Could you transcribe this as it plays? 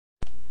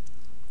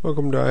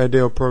Welcome to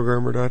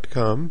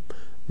idealprogrammer.com.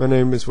 My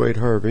name is Wade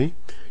Harvey.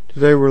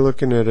 Today we're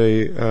looking at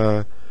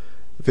a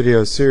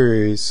video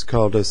series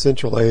called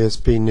Essential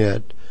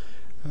ASPNET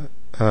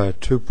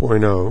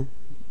 2.0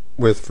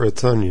 with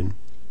Fritz Onion.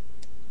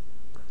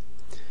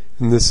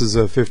 And this is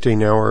a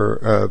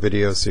 15-hour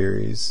video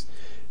series.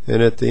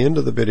 And at the end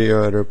of the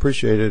video, I'd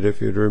appreciate it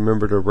if you'd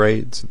remember to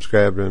rate,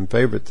 subscribe, and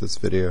favorite this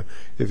video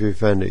if you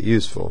find it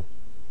useful.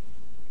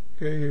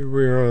 Okay,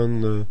 we're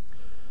on the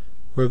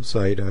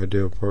website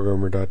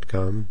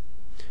idealprogrammer.com,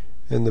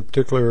 and the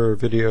particular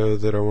video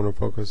that I want to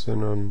focus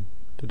in on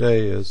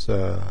today is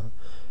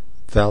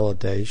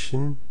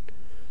validation.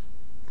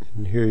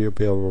 And here you'll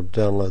be able to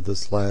download the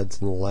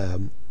slides in the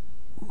lab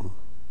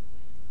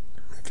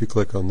if you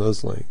click on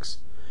those links.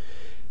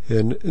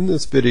 And in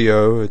this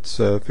video, it's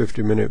a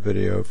 50-minute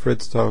video,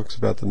 Fritz talks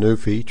about the new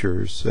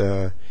features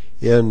in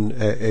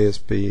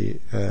ASPNET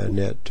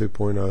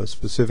 2.0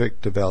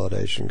 specific to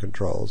validation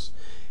controls.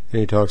 And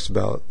he talks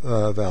about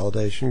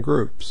validation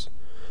groups.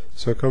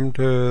 So come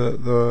to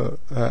the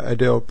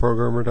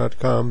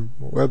idealprogrammer.com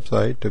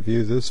website to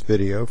view this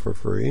video for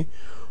free,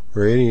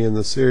 or any in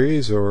the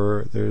series,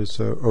 or there's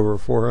over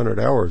 400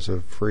 hours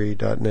of free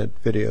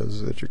 .NET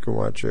videos that you can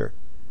watch here.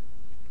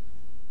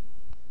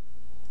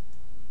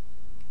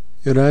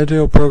 At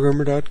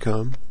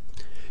idealprogrammer.com,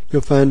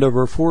 you'll find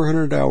over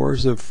 400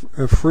 hours of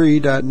free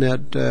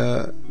 .NET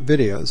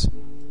videos.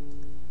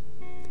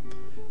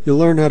 You'll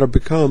learn how to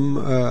become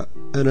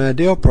an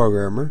ideal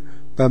programmer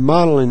by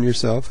modeling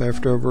yourself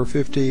after over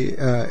 50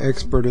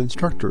 expert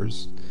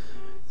instructors.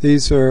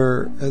 These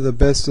are the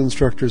best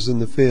instructors in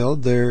the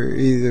field. They're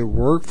either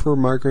work for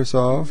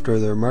Microsoft, or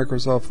they're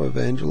Microsoft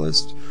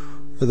evangelists,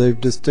 or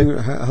they've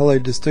how they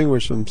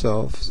distinguish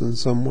themselves in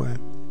some way.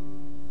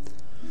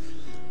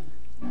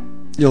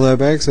 You'll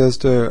have access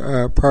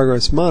to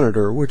Progress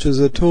Monitor, which is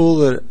a tool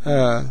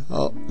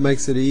that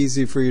makes it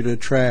easy for you to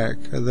track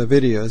the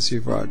videos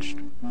you've watched.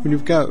 When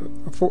you've got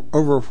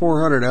over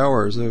 400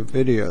 hours of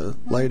video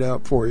laid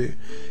out for you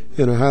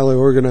in a highly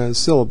organized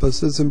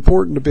syllabus, it's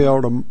important to be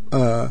able to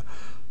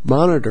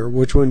monitor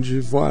which ones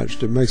you've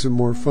watched. It makes it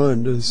more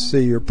fun to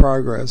see your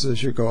progress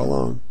as you go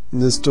along,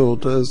 and this tool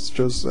does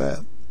just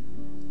that.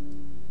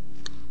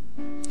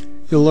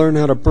 You'll learn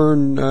how to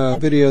burn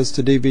videos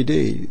to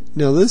DVD.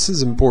 Now this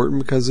is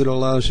important because it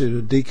allows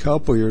you to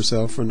decouple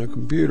yourself from the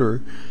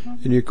computer,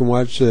 and you can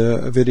watch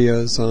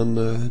videos on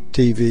the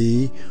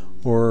TV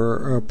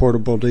or a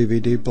portable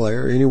DVD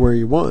player anywhere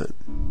you want.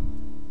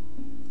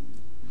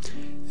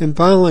 And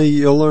finally,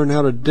 you'll learn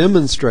how to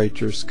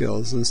demonstrate your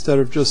skills. Instead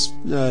of just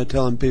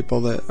telling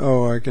people that,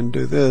 oh, I can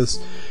do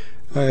this,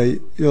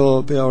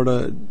 you'll be able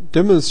to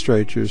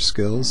demonstrate your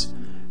skills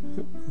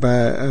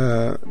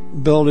by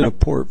building a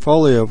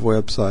portfolio of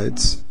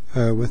websites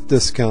with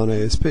Discount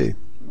ASP.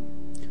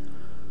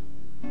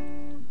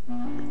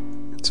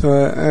 So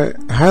I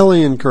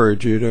highly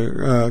encourage you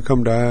to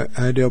come to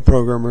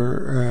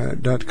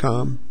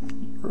idealprogrammer.com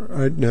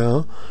right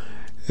now.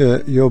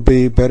 You'll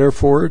be better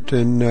for it,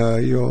 and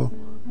you'll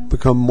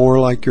become more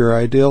like your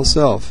ideal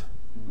self.